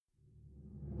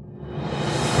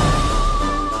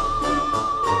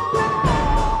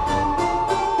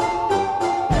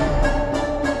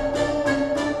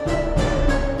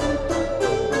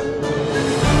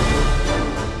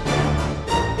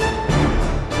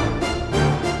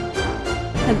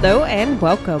Hello and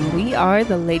welcome. We are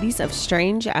the Ladies of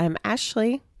Strange. I'm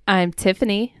Ashley. I'm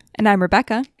Tiffany. And I'm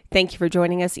Rebecca. Thank you for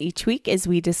joining us each week as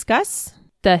we discuss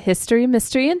The history,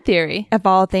 mystery, and theory of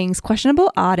all things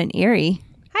questionable, odd, and eerie.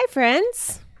 Hi,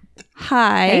 friends.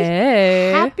 Hi.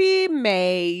 Hey. Happy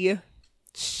May.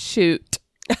 Shoot.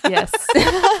 Yes.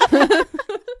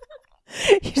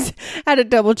 You just had to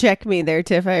double check me there,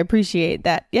 Tiff. I appreciate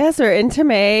that. Yes, we're into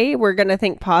May. We're going to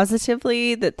think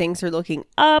positively that things are looking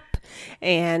up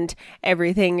and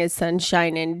everything is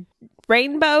sunshine and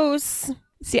rainbows.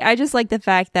 See, I just like the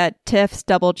fact that Tiff's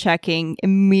double checking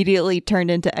immediately turned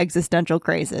into existential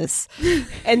crisis.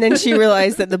 And then she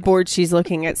realized that the board she's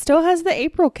looking at still has the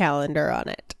April calendar on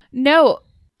it. No.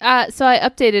 So I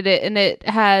updated it and it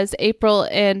has April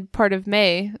and part of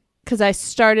May because I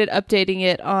started updating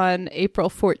it on April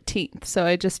 14th. So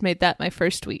I just made that my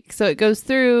first week. So it goes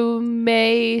through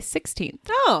May 16th.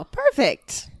 Oh,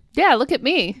 perfect. Yeah, look at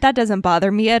me. That doesn't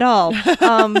bother me at all.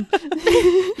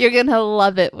 You're going to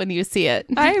love it when you see it.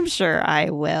 I'm sure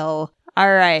I will.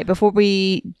 All right. Before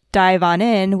we dive on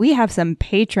in, we have some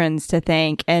patrons to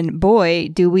thank. And boy,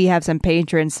 do we have some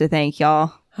patrons to thank,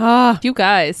 y'all. You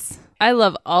guys, I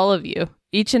love all of you.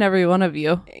 Each and every one of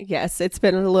you. Yes, it's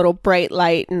been a little bright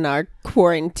light in our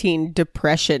quarantine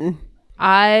depression.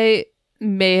 I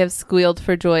may have squealed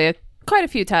for joy quite a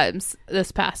few times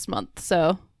this past month,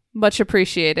 so much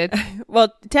appreciated.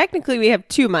 Well, technically we have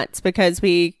 2 months because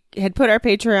we had put our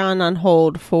Patreon on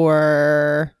hold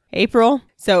for April.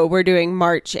 So we're doing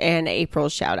March and April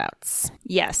shout outs.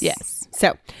 Yes. Yes.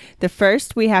 So the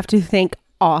first we have to thank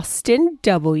Austin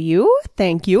W.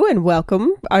 Thank you and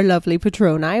welcome, our lovely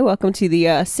patroni. Welcome to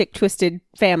the Sick Twisted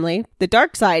family, the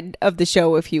dark side of the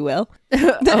show, if you will.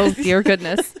 Oh, dear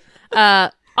goodness.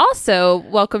 Also,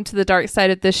 welcome to the dark side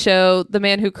of the show, the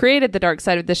man who created the dark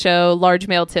side of the show, Large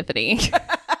Male Tiffany.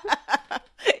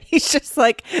 He's just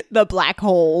like the black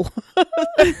hole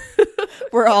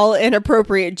where all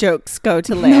inappropriate jokes go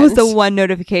to land. That was the one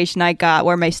notification I got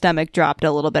where my stomach dropped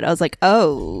a little bit. I was like,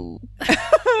 oh.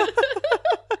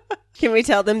 Can we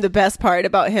tell them the best part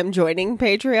about him joining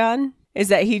Patreon? Is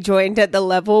that he joined at the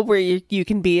level where you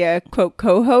can be a, quote,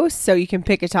 co-host, so you can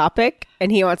pick a topic,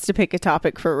 and he wants to pick a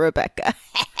topic for Rebecca.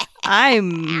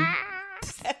 I'm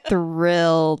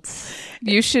thrilled.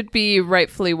 You should be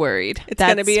rightfully worried. It's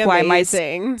going to be why my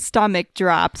amazing. stomach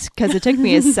dropped, because it took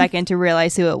me a second to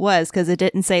realize who it was, because it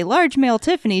didn't say Large Male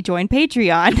Tiffany joined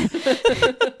Patreon.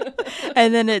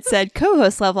 And then it said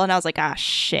co-host level, and I was like, ah,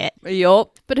 shit.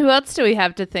 Yup. But who else do we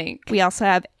have to thank? We also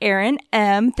have Aaron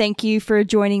M. Thank you for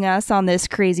joining us on this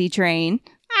crazy train.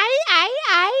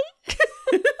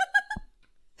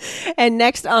 And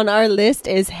next on our list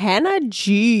is Hannah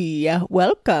G.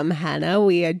 Welcome, Hannah.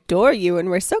 We adore you, and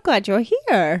we're so glad you're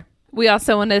here. We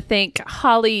also want to thank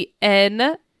Holly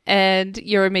N. And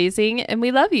you're amazing, and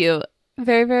we love you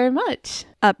very, very much.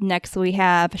 Up next, we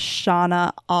have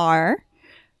Shauna R.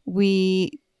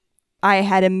 I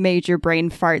had a major brain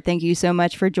fart. Thank you so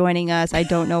much for joining us. I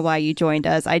don't know why you joined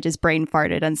us. I just brain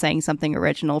farted on saying something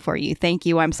original for you. Thank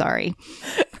you. I'm sorry.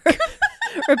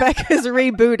 Rebecca's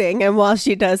rebooting, and while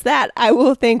she does that, I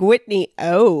will thank Whitney.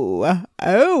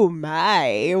 Oh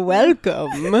my,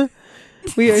 welcome.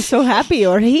 We are so happy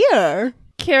you're here.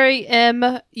 Carrie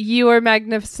M., you are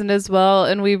magnificent as well,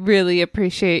 and we really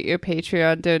appreciate your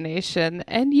Patreon donation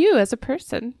and you as a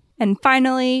person. And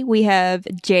finally, we have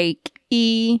Jake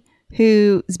E.,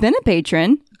 who's been a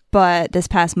patron, but this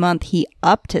past month he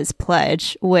upped his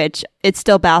pledge, which it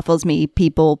still baffles me.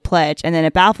 People pledge, and then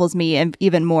it baffles me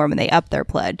even more when they up their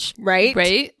pledge.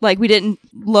 Right? Like, we didn't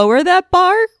lower that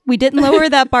bar? We didn't lower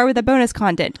that bar with the bonus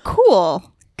content. Cool.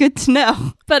 Good to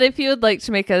know. But if you would like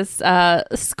to make us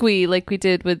squee like we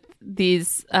did with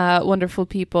these wonderful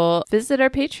people, visit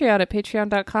our Patreon at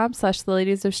patreon.com/the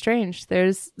Ladies of Strange.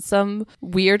 There's some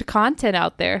weird content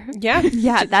out there. Yeah.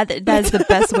 Yeah, that is the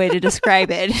best way to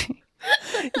describe it.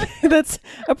 That's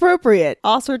appropriate.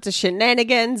 All sorts of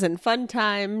shenanigans and fun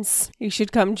times. You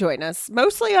should come join us.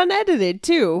 Mostly unedited,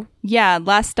 too. Yeah,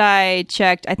 last I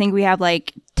checked, I think we have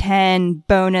like 10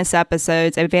 bonus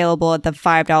episodes available at the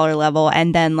 $5 level,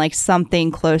 and then like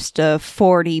something close to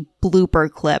 40 blooper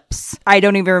clips. I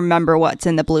don't even remember what's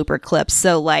in the blooper clips.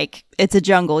 So like, it's a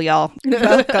jungle, y'all.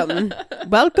 Welcome.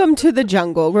 Welcome to the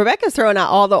jungle. Rebecca's throwing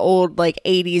out all the old like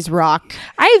 80s rock.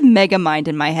 I have Megamind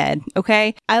in my head,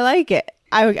 okay? I like it.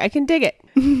 I can dig it.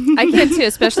 I can too,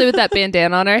 especially with that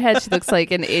bandana on her head. She looks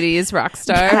like an 80s rock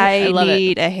star. I love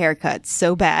need a haircut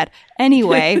so bad.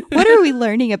 Anyway, what are we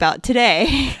learning about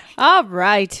today? All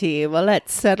righty. Well,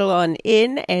 let's settle on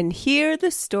in and hear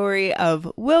the story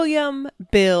of William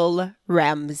Bill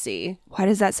Ramsey. Why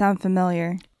does that sound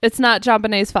familiar? It's not John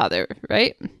Bonet's father,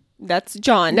 right? That's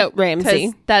John Ramsey.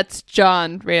 'Cause that's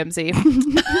John Ramsey.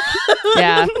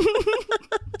 Yeah.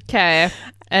 Okay.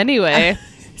 Anyway.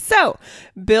 So,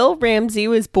 Bill Ramsey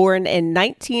was born in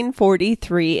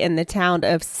 1943 in the town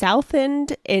of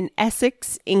Southend in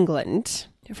Essex, England.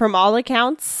 From all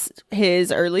accounts,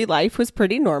 his early life was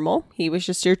pretty normal. He was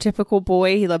just your typical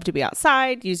boy. He loved to be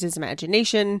outside, use his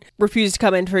imagination, refused to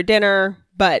come in for dinner.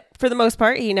 But for the most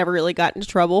part, he never really got into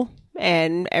trouble.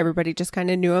 And everybody just kind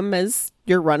of knew him as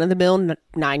your run-of-the-mill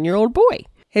 9-year-old boy.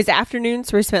 His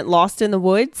afternoons were spent lost in the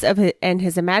woods, and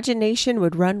his imagination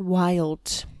would run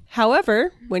wild.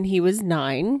 However, when he was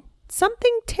 9,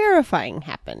 something terrifying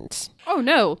happened. Oh,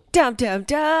 no. Dum, dum,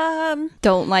 dum.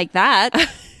 Don't like that.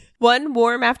 One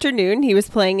warm afternoon, he was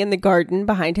playing in the garden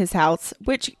behind his house,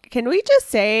 which, can we just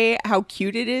say how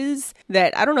cute it is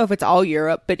that, I don't know if it's all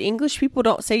Europe, but English people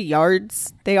don't say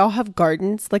yards. They all have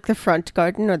gardens, like the front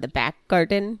garden or the back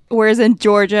garden. Whereas in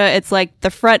Georgia, it's like the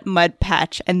front mud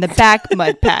patch and the back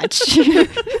mud patch.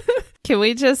 Can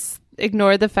we just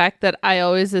ignore the fact that I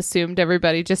always assumed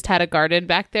everybody just had a garden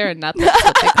back there and not that's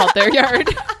what they called their yard?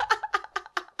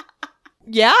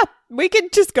 Yeah, we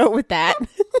could just go with that.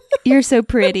 You're so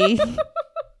pretty.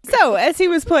 So, as he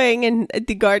was playing in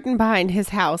the garden behind his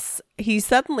house, he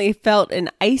suddenly felt an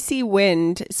icy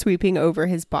wind sweeping over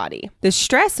his body. The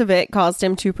stress of it caused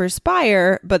him to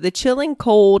perspire, but the chilling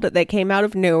cold that came out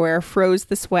of nowhere froze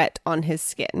the sweat on his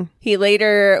skin. He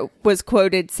later was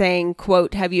quoted saying,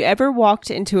 quote, "Have you ever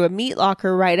walked into a meat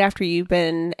locker right after you've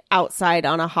been outside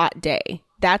on a hot day?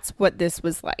 That's what this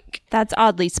was like." That's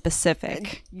oddly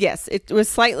specific. Yes, it was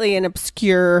slightly an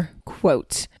obscure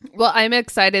quote. Well, I'm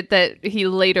excited that he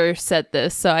later said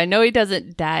this, so I know he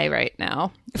doesn't die right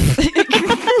now.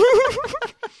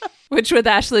 Which with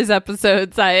Ashley's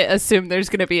episodes, I assume there's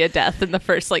going to be a death in the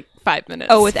first 5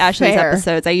 minutes. Oh, with Ashley's Fair.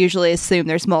 episodes, I usually assume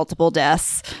there's multiple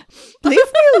deaths. Leave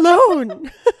me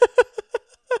alone.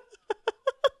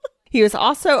 He was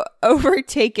also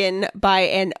overtaken by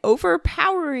an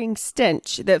overpowering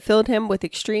stench that filled him with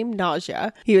extreme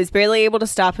nausea. He was barely able to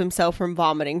stop himself from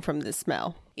vomiting from the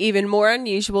smell. Even more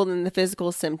unusual than the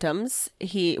physical symptoms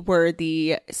were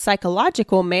the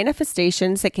psychological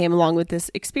manifestations that came along with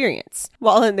this experience.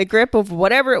 While in the grip of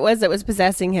whatever it was that was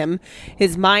possessing him,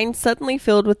 his mind suddenly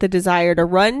filled with the desire to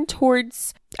run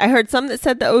towards, I heard some that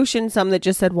said the ocean, some that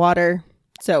just said water.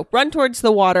 So run towards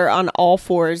the water on all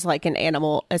fours like an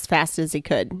animal as fast as he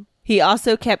could. He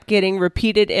also kept getting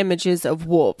repeated images of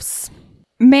wolves.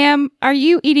 Ma'am, are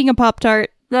you eating a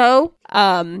Pop-Tart? No.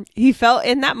 He felt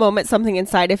in that moment something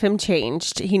inside of him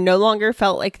changed. He no longer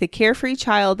felt like the carefree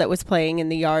child that was playing in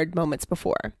the yard moments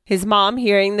before. His mom,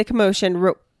 hearing the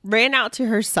commotion, ran out to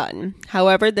her son.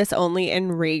 However, this only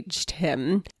enraged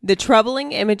him. The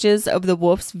troubling images of the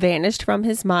wolves vanished from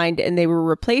his mind, and they were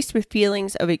replaced with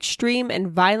feelings of extreme and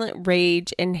violent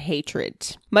rage and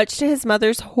hatred. Much to his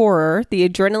mother's horror, the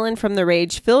adrenaline from the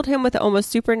rage filled him with almost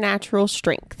supernatural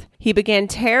strength. He began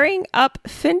tearing up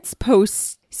fence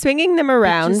posts, swinging them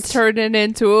around. Just turning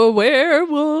into a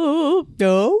werewolf.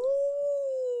 No.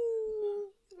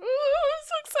 I'm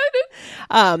so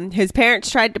excited. His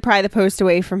parents tried to pry the post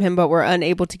away from him, but were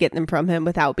unable to get them from him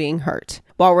without being hurt.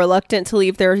 While reluctant to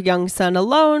leave their young son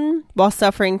alone while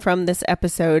suffering from this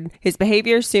episode, his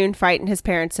behavior soon frightened his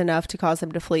parents enough to cause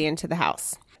him to flee into the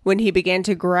house. When he began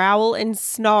to growl and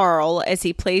snarl as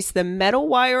he placed the metal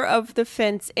wire of the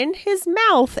fence in his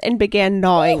mouth and began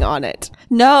gnawing on it.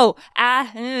 No.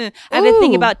 I have a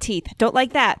thing about teeth. Don't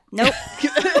like that. Nope.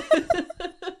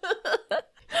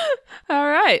 All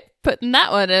right. Putting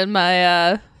that one in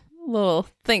my little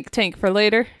think tank for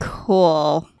later.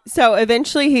 Cool. So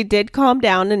eventually he did calm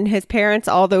down, and his parents,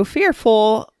 although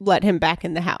fearful, let him back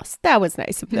in the house. That was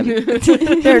nice of them.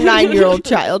 Their 9-year-old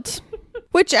child.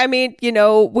 Which, I mean,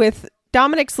 with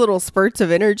Dominic's little spurts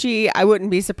of energy, I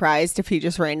wouldn't be surprised if he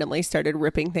just randomly started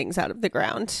ripping things out of the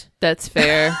ground. That's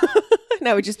fair. And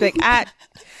I would just be like,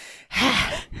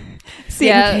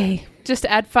 Yeah, just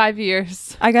add 5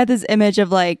 years. I got this image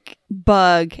of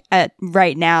Bug at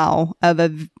right now of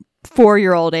a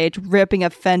 4-year-old age ripping a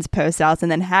fence post out, and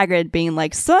then Hagrid being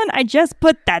like, "Son, I just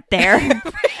put that there."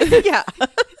 Yeah.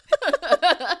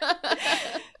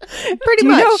 Pretty Do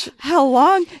you know much. how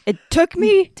long it took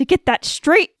me to get that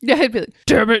straight? Yeah, I'd be like,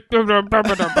 damn it.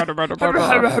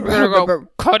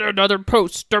 Cut another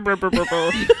post. Took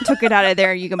it out of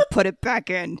there. You can put it back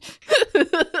in.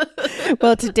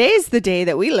 Well, today's the day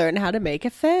that we learn how to make a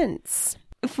fence.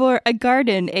 For a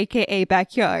garden, aka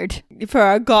backyard. For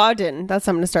our garden. That's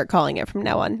what I'm going to start calling it from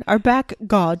now on. Our back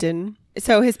garden.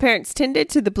 So his parents tended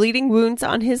to the bleeding wounds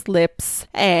on his lips,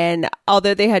 and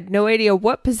although they had no idea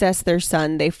what possessed their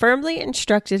son, they firmly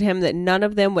instructed him that none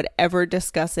of them would ever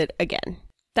discuss it again.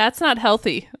 That's not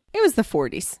healthy. It was the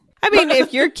 40s. I mean,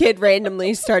 if your kid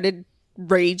randomly started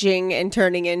raging and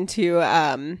turning into,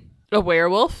 A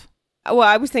werewolf? well,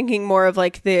 I was thinking more of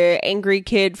like the angry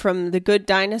kid from The Good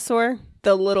Dinosaur,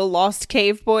 the little lost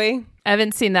cave boy. I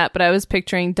haven't seen that, but I was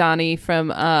picturing Donnie from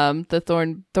the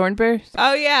Thornberrys.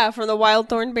 Oh, yeah, from the Wild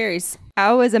Thornberries.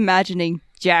 I was imagining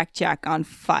Jack on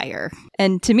fire.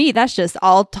 And to me, that's just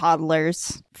all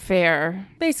toddlers. Fair.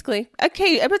 Basically.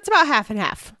 Okay, it's about half and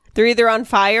half. They're either on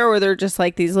fire or they're just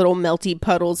like these little melty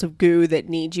puddles of goo that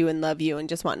need you and love you and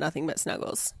just want nothing but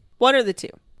snuggles. One or the two.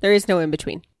 There is no in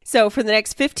between. So for the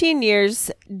next 15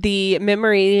 years, the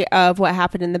memory of what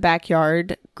happened in the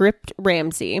backyard gripped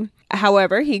Ramsey.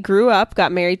 However, he grew up,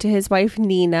 got married to his wife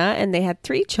Nina, and they had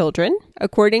 3 children.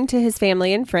 According to his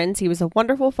family and friends, he was a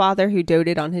wonderful father who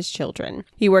doted on his children.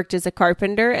 He worked as a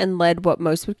carpenter and led what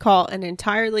most would call an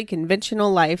entirely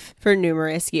conventional life for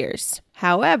numerous years.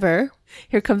 However,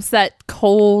 Here comes that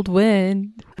cold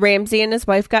wind. Ramsey and his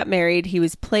wife got married. He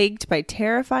was plagued by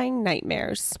terrifying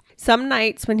nightmares. Some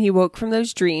nights when he woke from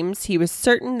those dreams, he was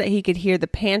certain that he could hear the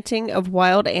panting of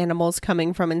wild animals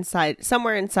coming from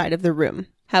somewhere inside of the room.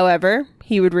 However,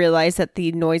 he would realize that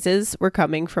the noises were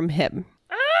coming from him.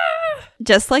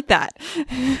 Just like that.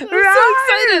 I'm so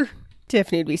excited.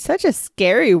 Tiffany would be such a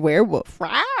scary werewolf.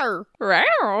 Rawr.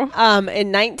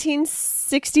 In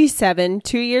 1967,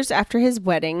 2 years after his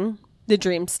wedding, the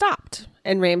dream stopped,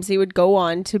 and Ramsey would go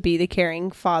on to be the caring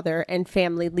father and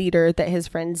family leader that his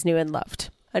friends knew and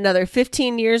loved. Another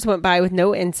 15 years went by with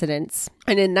no incidents,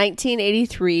 and in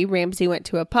 1983, Ramsey went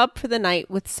to a pub for the night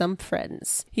with some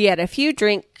friends. He had a few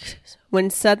drinks when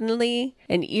suddenly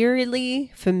an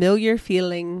eerily familiar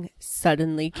feeling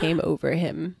suddenly came over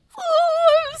him.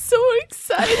 Oh, I'm so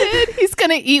excited. He's going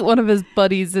to eat one of his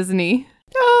buddies, isn't he?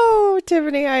 Oh,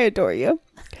 Tiffany, I adore you.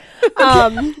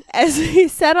 As he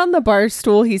sat on the bar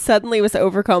stool, he suddenly was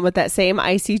overcome with that same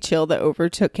icy chill that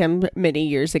overtook him many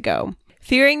years ago.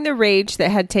 Fearing the rage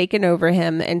that had taken over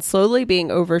him and slowly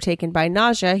being overtaken by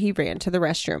nausea, he ran to the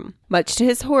restroom. Much to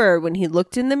his horror, when he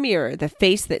looked in the mirror, the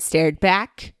face that stared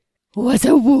back was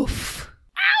a wolf.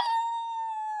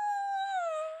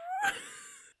 I'm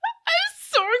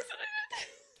so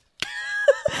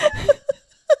excited.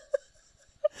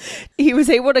 He was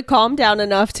able to calm down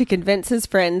enough to convince his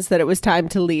friends that it was time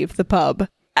to leave the pub.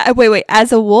 Wait,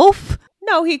 as a wolf?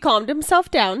 No, he calmed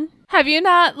himself down. Have you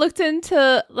not looked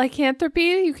into lycanthropy?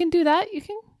 You can do that. You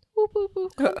can. Whoop, whoop,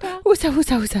 whoop, calm down. Usa.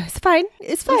 It's fine.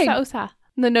 It's fine. Usa.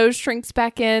 The nose shrinks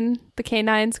back in. The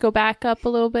canines go back up a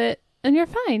little bit. And you're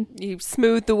fine. You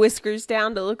smooth the whiskers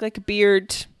down to look like a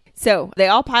beard. So they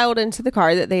all piled into the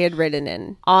car that they had ridden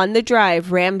in. On the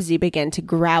drive, Ramsey began to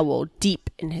growl deep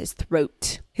in his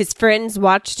throat. His friends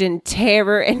watched in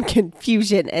terror and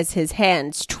confusion as his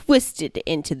hands twisted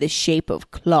into the shape of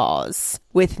claws.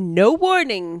 With no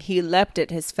warning, he leapt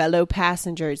at his fellow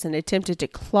passengers and attempted to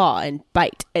claw and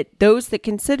bite at those that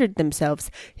considered themselves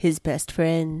his best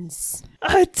friends.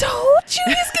 I told you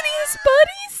he's gonna use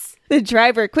buddies! The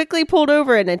driver quickly pulled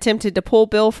over and attempted to pull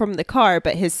Bill from the car,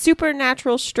 but his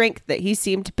supernatural strength that he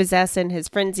seemed to possess in his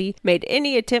frenzy made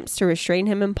any attempts to restrain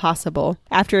him impossible.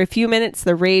 After a few minutes,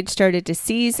 the rage started to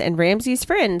cease, and Ramsey's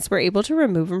friends were able to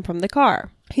remove him from the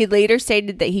car. He later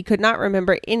stated that he could not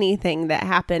remember anything that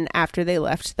happened after they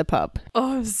left the pub.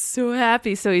 Oh, I'm so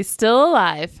happy. So he's still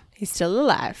alive. He's still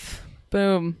alive.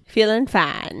 Boom. Feeling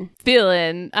fine.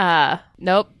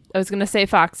 Nope. I was going to say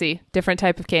Foxy. Different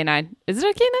type of canine. Is it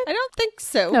a canine? I don't think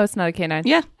so. No, it's not a canine.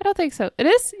 Yeah. I don't think so. It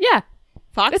is? Yeah.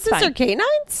 Foxes It's fine. are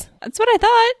canines? That's what I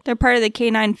thought. They're part of the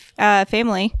canine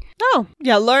family. Oh,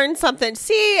 yeah, learn something.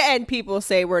 See, and people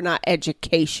say we're not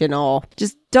educational.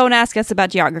 Just don't ask us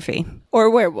about geography. Or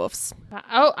werewolves.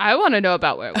 Oh, I want to know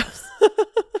about werewolves.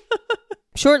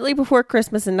 Shortly before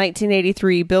Christmas in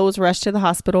 1983, Bill was rushed to the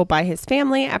hospital by his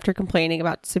family after complaining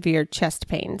about severe chest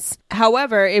pains.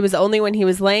 However, it was only when he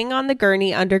was laying on the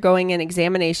gurney undergoing an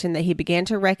examination that he began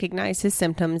to recognize his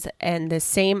symptoms and the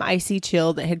same icy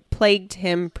chill that had plagued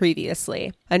him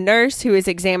previously. A nurse who was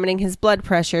examining his blood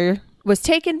pressure was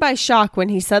taken by shock when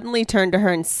he suddenly turned to her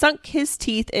and sunk his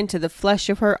teeth into the flesh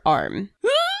of her arm.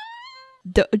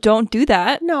 Don't do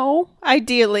that. No,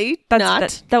 ideally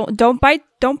not. Don't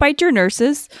bite your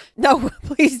nurses. No,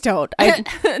 please don't.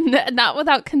 Not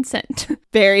without consent.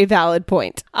 Very valid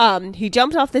point. He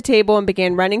jumped off the table and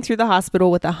began running through the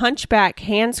hospital with a hunchback,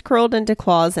 hands curled into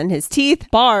claws, and his teeth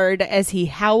bared as he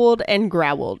howled and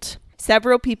growled.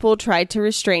 Several people tried to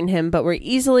restrain him, but were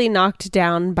easily knocked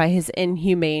down by his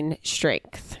inhumane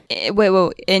strength.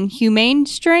 Wait, inhumane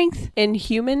strength?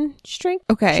 Inhuman strength?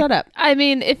 Okay. Shut up. I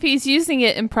mean, if he's using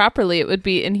it improperly, it would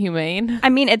be inhumane. I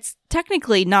mean, it's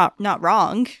technically not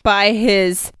wrong. By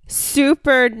his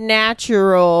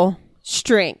supernatural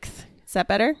strength. Is that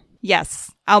better? Yes,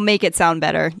 I'll make it sound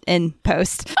better in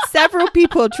post. Several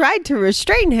people tried to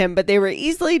restrain him, but they were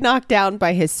easily knocked down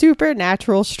by his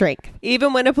supernatural strength.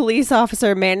 Even when a police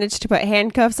officer managed to put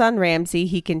handcuffs on Ramsey,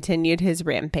 he continued his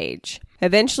rampage.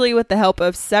 Eventually, with the help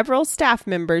of several staff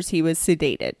members, he was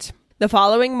sedated. The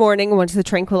following morning, once the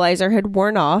tranquilizer had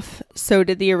worn off, so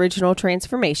did the original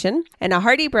transformation. And a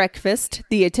hearty breakfast,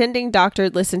 the attending doctor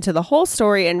listened to the whole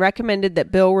story and recommended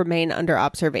that Bill remain under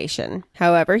observation.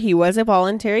 However, he was a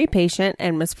voluntary patient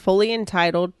and was fully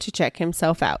entitled to check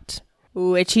himself out,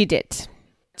 which he did.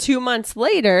 2 months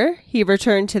later, he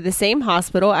returned to the same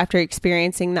hospital after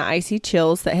experiencing the icy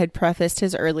chills that had prefaced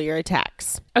his earlier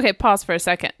attacks. Okay, pause for a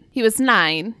second. He was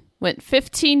 9, went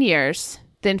 15 years,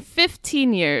 then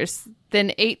 15 years,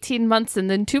 then 18 months, and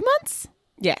then 2 months?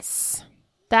 Yes.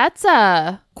 That's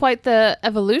quite the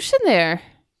evolution there.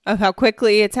 Of how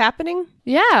quickly it's happening?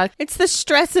 Yeah. It's the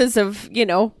stresses of,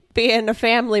 being a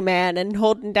family man and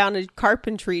holding down a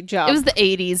carpentry job. It was the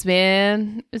 80s,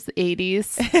 man. It was the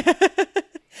 80s.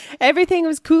 Everything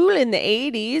was cool in the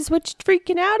 80s. What you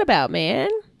freaking out about, man?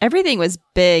 Everything was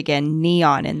big and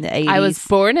neon in the 80s. I was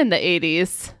born in the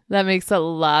 80s. That makes a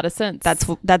lot of sense.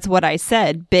 That's what I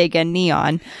said, big and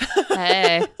neon.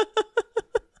 Hey.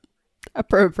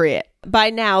 Appropriate. By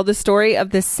now, the story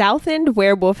of the South End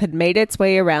werewolf had made its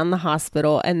way around the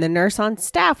hospital, and the nurse on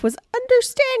staff was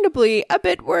understandably a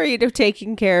bit worried of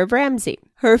taking care of Ramsey.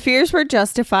 Her fears were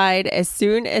justified as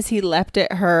soon as he leapt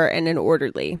at her and an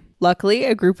orderly. Luckily,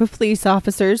 a group of police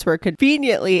officers were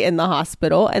conveniently in the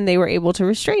hospital, and they were able to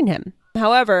restrain him.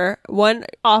 However, one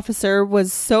officer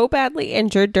was so badly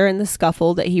injured during the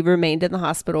scuffle that he remained in the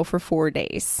hospital for 4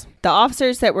 days. The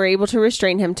officers that were able to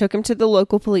restrain him took him to the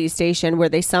local police station where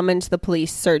they summoned the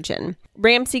police surgeon.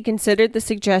 Ramsey considered the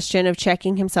suggestion of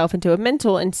checking himself into a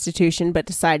mental institution but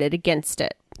decided against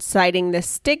it, citing the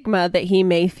stigma that he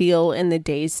may feel in the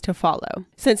days to follow.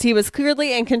 Since he was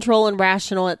clearly in control and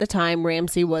rational at the time,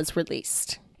 Ramsey was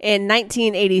released. In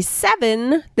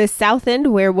 1987, the South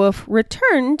End werewolf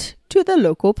returned to the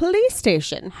local police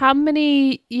station. How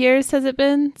many years has it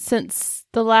been since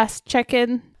the last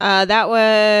check-in? That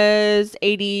was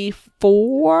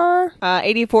 84,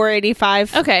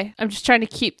 85. Okay, I'm just trying to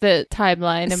keep the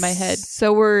timeline in my head.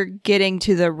 So we're getting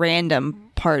to the random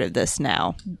part of this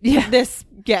now. Yeah. This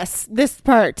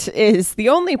part is the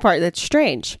only part that's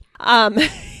strange.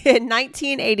 In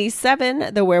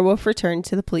 1987, the werewolf returned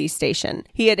to the police station.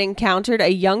 He had encountered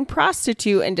a young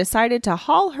prostitute and decided to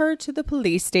haul her to the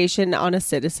police station on a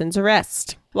citizen's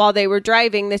arrest. While they were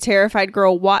driving, the terrified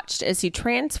girl watched as he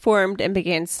transformed and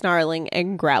began snarling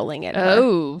and growling at her.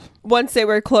 Oh. Once they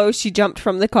were close, she jumped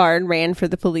from the car and ran for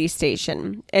the police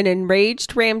station. An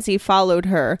enraged Ramsey followed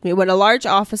her. When a large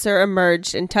officer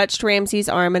emerged and touched Ramsey's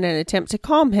arm in an attempt to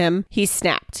calm him, he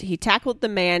snapped. He tackled the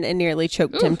man and nearly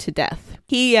choked him to death.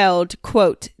 He yelled,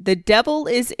 quote, "The devil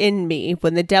is in me.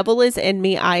 When the devil is in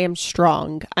me, I am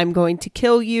strong. I'm going to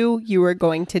kill you. You are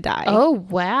going to die." Oh,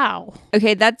 wow.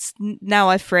 Okay, that's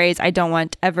now a phrase I don't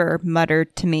want ever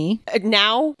muttered to me.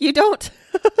 Now you don't?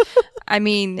 I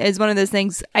mean, it's one of those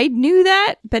things, I knew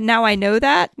that, but now I know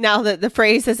that. Now that the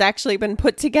phrase has actually been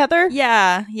put together?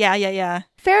 Yeah.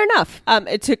 Fair enough.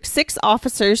 It took 6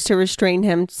 officers to restrain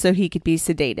him so he could be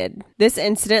sedated. This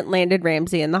incident landed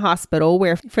Ramsey in the hospital,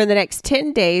 where for the next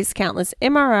 10 days, countless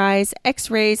MRIs,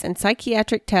 x-rays, and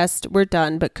psychiatric tests were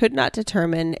done, but could not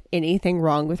determine anything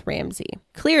wrong with Ramsey.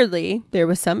 Clearly, there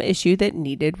was some issue that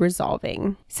needed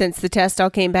resolving. Since the test all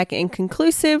came back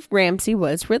inconclusive, Ramsey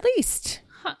was released.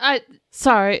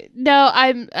 Sorry. No,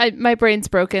 my brain's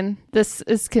broken. This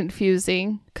is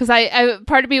confusing. Because I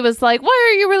part of me was like, why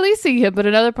are you releasing him? But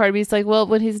another part of me is like, well,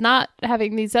 when he's not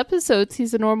having these episodes,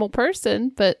 he's a normal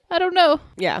person. But I don't know.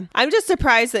 Yeah. I'm just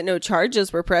surprised that no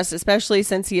charges were pressed, especially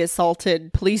since he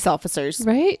assaulted police officers.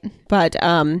 Right? But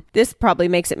this probably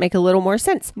makes it make a little more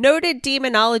sense. Noted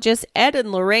demonologists Ed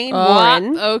and Lorraine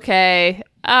Warren. Okay.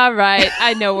 All right.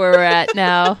 I know where we're at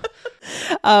now.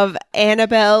 Of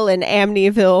Annabelle and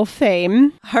Amityville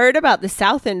fame, heard about the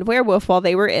South End werewolf while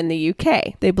they were in the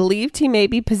UK. They believed he may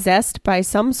be possessed by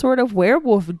some sort of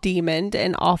werewolf demon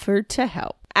and offered to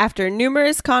help. After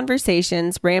numerous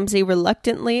conversations, Ramsey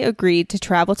reluctantly agreed to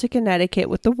travel to Connecticut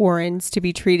with the Warrens to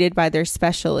be treated by their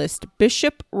specialist,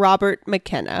 Bishop Robert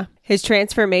McKenna. His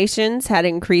transformations had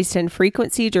increased in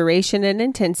frequency, duration, and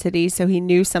intensity, so he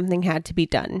knew something had to be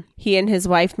done. He and his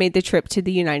wife made the trip to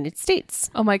the United States.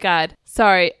 Oh my God.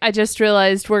 Sorry, I just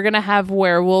realized we're going to have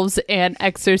werewolves and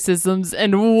exorcisms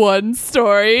in one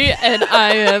story, and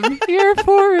I am here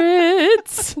for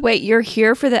it. Wait, you're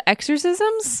here for the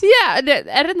exorcisms? Yeah,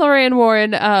 Ed and Lorraine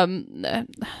Warren,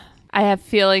 I have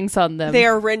feelings on them. They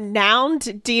are renowned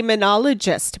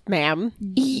demonologists, ma'am.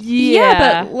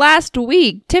 Yeah, but last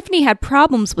week, Tiffany had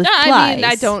problems with flies. I mean,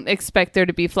 I don't expect there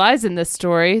to be flies in this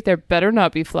story. There better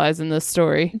not be flies in this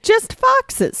story. Just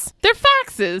foxes. They're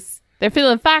foxes. They're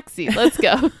feeling foxy. Let's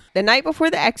go. The night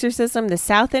before the exorcism, the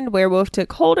South End werewolf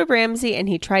took hold of Ramsey and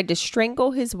he tried to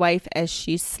strangle his wife as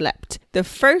she slept. The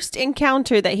first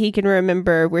encounter that he can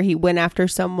remember where he went after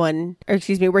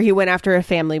where he went after a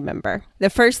family member.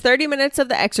 The first 30 minutes of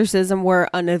the exorcism were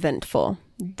uneventful.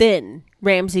 Then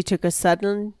Ramsey took a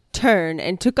sudden turn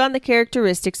and took on the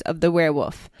characteristics of the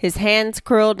werewolf. His hands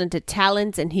curled into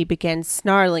talons and he began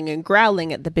snarling and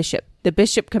growling at the bishop. The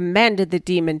bishop commanded the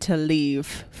demon to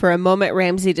leave. For a moment,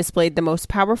 Ramsey displayed the most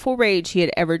powerful rage he had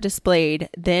ever displayed.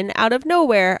 Then, out of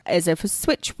nowhere, as if a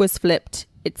switch was flipped,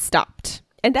 it stopped.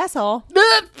 And that's all.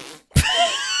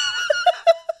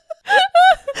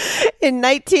 In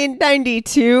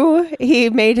 1992, he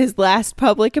made his last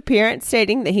public appearance,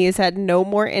 stating that he has had no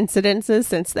more incidences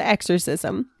since the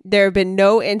exorcism. There have been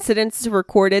no incidents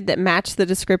recorded that match the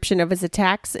description of his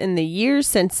attacks in the years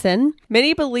since then.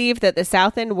 Many believe that the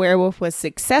South End werewolf was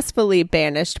successfully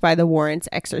banished by the Warrens'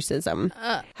 exorcism.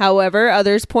 However,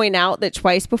 others point out that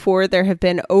twice before there have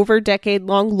been over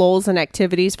decade-long lulls in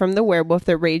activities from the werewolf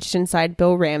that raged inside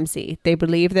Bill Ramsey. They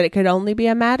believe that it could only be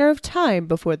a matter of time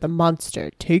before the monster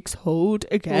takes hold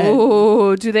again.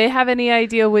 Oh, do they have any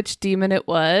idea which demon it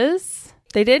was?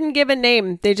 They didn't give a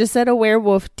name. They just said a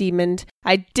werewolf demon.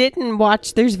 I didn't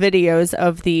watch. There's videos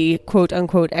of the quote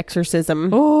unquote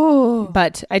exorcism. Oh.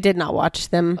 But I did not watch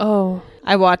them. Oh.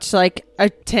 I watched like a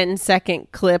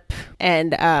 10-second clip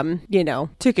and,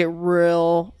 took it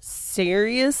real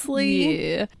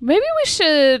seriously. Yeah. Maybe we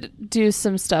should do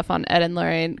some stuff on Ed and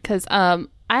Lorraine because,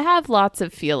 I have lots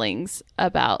of feelings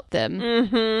about them.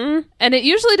 Mm-hmm. And it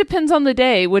usually depends on the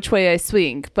day which way I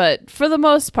swing. But for the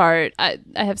most part, I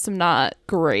have some not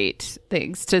great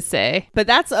things to say. But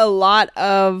that's a lot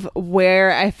of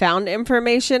where I found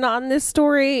information on this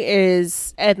story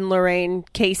is Ed and Lorraine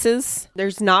cases.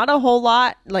 There's not a whole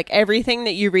lot. Like everything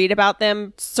that you read about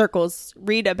them circles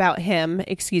back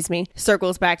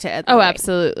to Ed and Oh, Lorraine.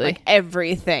 absolutely. Like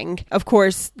everything. Of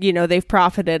course, they've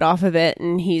profited off of it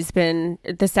and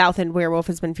the South End werewolf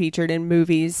has been featured in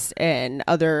movies and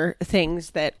other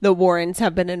things that the Warrens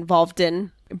have been involved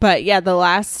in. But yeah, the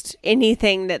last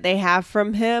anything that they have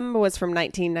from him was from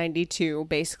 1992.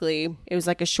 Basically, it was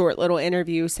like a short little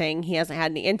interview saying he hasn't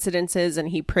had any incidences and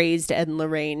he praised Ed and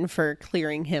Lorraine for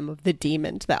clearing him of the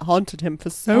demons that haunted him for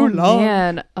so long.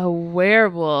 Man, a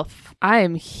werewolf. I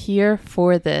am here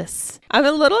for this. I'm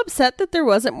a little upset that there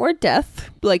wasn't more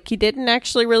death. Like, he didn't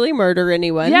actually really murder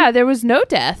anyone. Yeah, there was no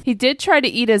death. He did try to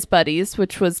eat his buddies,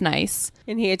 which was nice.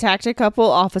 And he attacked a couple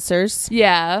officers.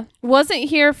 Yeah. Wasn't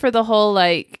here for the whole,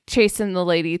 chasing the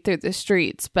lady through the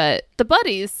streets, but the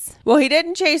buddies. Well, he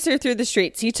didn't chase her through the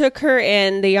streets. He took her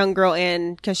and the young girl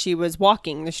in because she was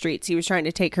walking the streets. He was trying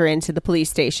to take her into the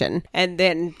police station. And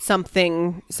then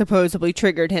something supposedly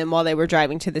triggered him while they were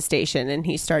driving to the station and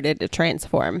he started to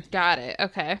transform. Got it.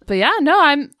 Okay. But yeah, no,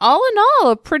 I'm all in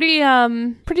all a pretty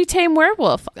tame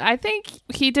werewolf. I think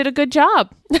he did a good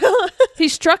job. He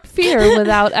struck fear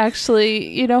without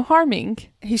actually, harming.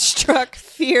 He struck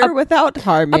fear without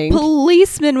harming. A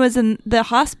policeman was in the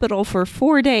hospital for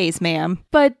 4 days, ma'am.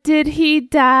 But did he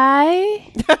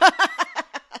die?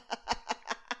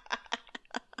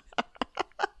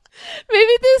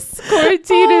 Maybe this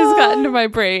quarantine has gotten to my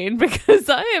brain because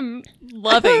I am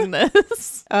loving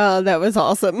this. Oh, that was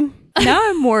awesome. Now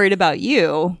I'm worried about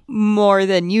you more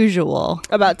than usual.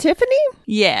 About Tiffany?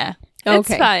 Yeah.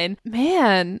 It's Okay. fine.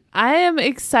 Man, I am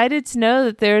excited to know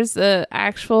that there's an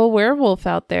actual werewolf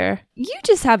out there. You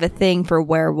just have a thing for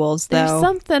werewolves, though. There's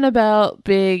something about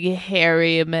big,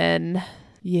 hairy men.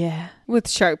 Yeah. With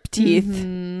sharp teeth.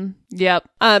 Yep.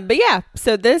 But yeah,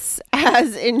 so this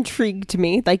has intrigued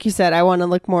me. Like you said, I want to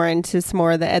look more into some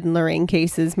more of the Ed and Lorraine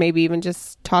cases, maybe even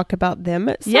just talk about them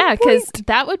at some Yeah, because point.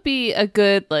 that would be a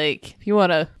good, if you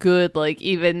want a good,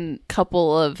 even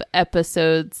couple of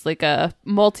episodes, like a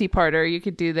multi-parter, you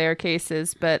could do their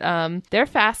cases. But they're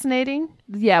fascinating.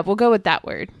 Yeah, we'll go with that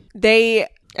word. They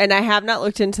And I have not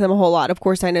looked into them a whole lot. Of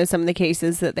course, I know some of the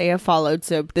cases that they have followed.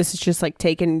 So this is just like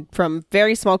taken from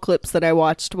very small clips that I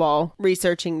watched while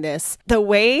researching this. The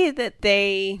way that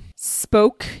they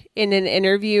spoke in an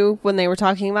interview when they were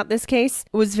talking about this case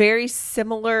was very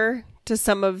similar to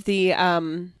some of the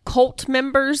cult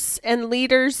members and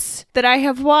leaders that I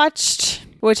have watched,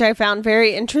 which I found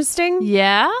very interesting.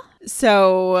 Yeah?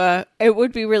 So it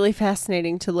would be really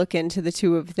fascinating to look into the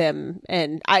two of them,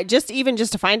 and I just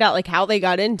to find out like how they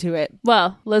got into it.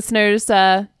 Well, listeners,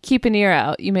 keep an ear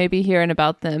out. You may be hearing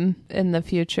about them in the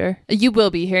future. You will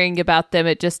be hearing about them.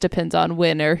 It just depends on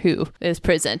when or who is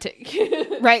presenting.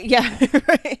 Right? Yeah.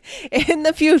 Right. In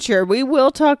the future, we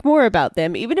will talk more about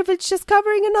them, even if it's just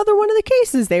covering another one of the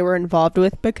cases they were involved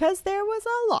with, because there was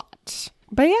a lot.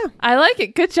 But yeah, I like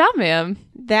it. Good job, ma'am.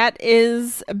 that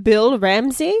is Bill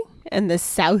Ramsey and the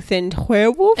South End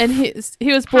Werewolf. And he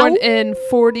was born in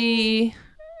 43.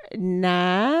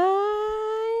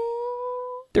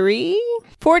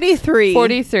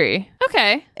 43.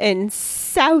 Okay. In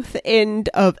South End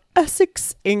of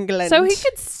Essex, England. So he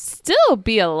could still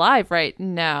be alive right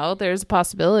now. There's a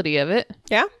possibility of it.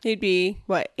 Yeah, he'd be,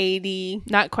 what, 80?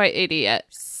 Not quite 80 yet.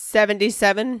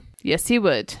 77? Yes, he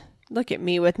would. Look at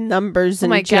me with numbers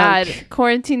and Oh my junk. God.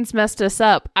 Quarantine's messed us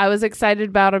up. I was excited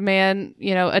about a man,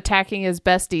 attacking his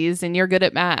besties, and you're good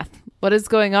at math. What is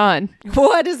going on?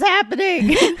 What is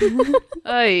happening?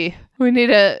 Oy. We need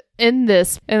to end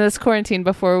this in this quarantine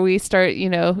before we start,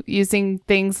 using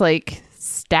things like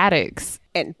statics.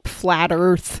 And flat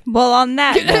earth. Well, on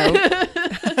that note,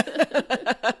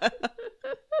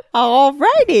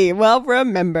 Alrighty. Well,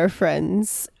 remember,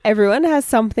 friends, everyone has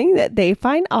something that they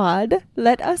find odd.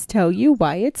 Let us tell you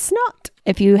why it's not.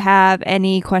 if you have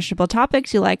any questionable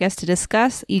topics you'd like us to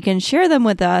discuss, you can share them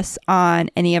with us on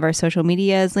any of our social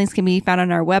medias. Links can be found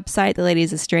on our website,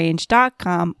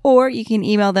 theladiesestrange.com, or you can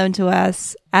email them to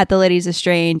us at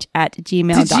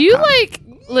theladiesestrange@gmail.com. Did you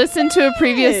listen to a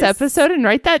previous episode and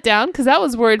write that down? Because that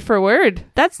was word for word.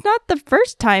 That's not the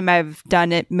first time I've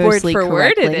done it mostly Word for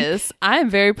correctly. word it is. I am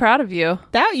very proud of you.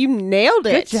 That you nailed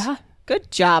it. Good job.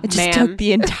 Good job, It just ma'am. took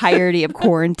the entirety of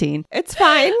quarantine. It's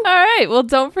fine. All right. Well,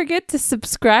 don't forget to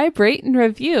subscribe, rate, and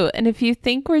review. And if you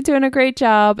think we're doing a great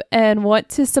job and want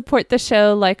to support the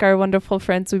show like our wonderful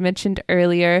friends we mentioned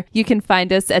earlier, you can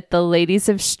find us at the Ladies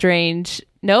of Strange.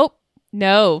 Nope.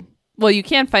 No. Well, you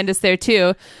can find us there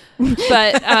too.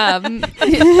 But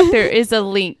there is a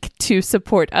link to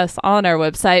support us on our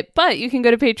website. But you can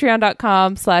go to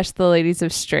patreon.com/the Ladies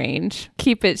of Strange.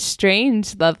 Keep it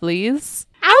strange, lovelies.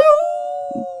 Ow!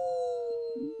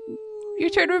 Your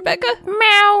turn, Rebecca.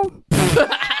 Meow.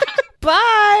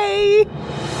 Bye.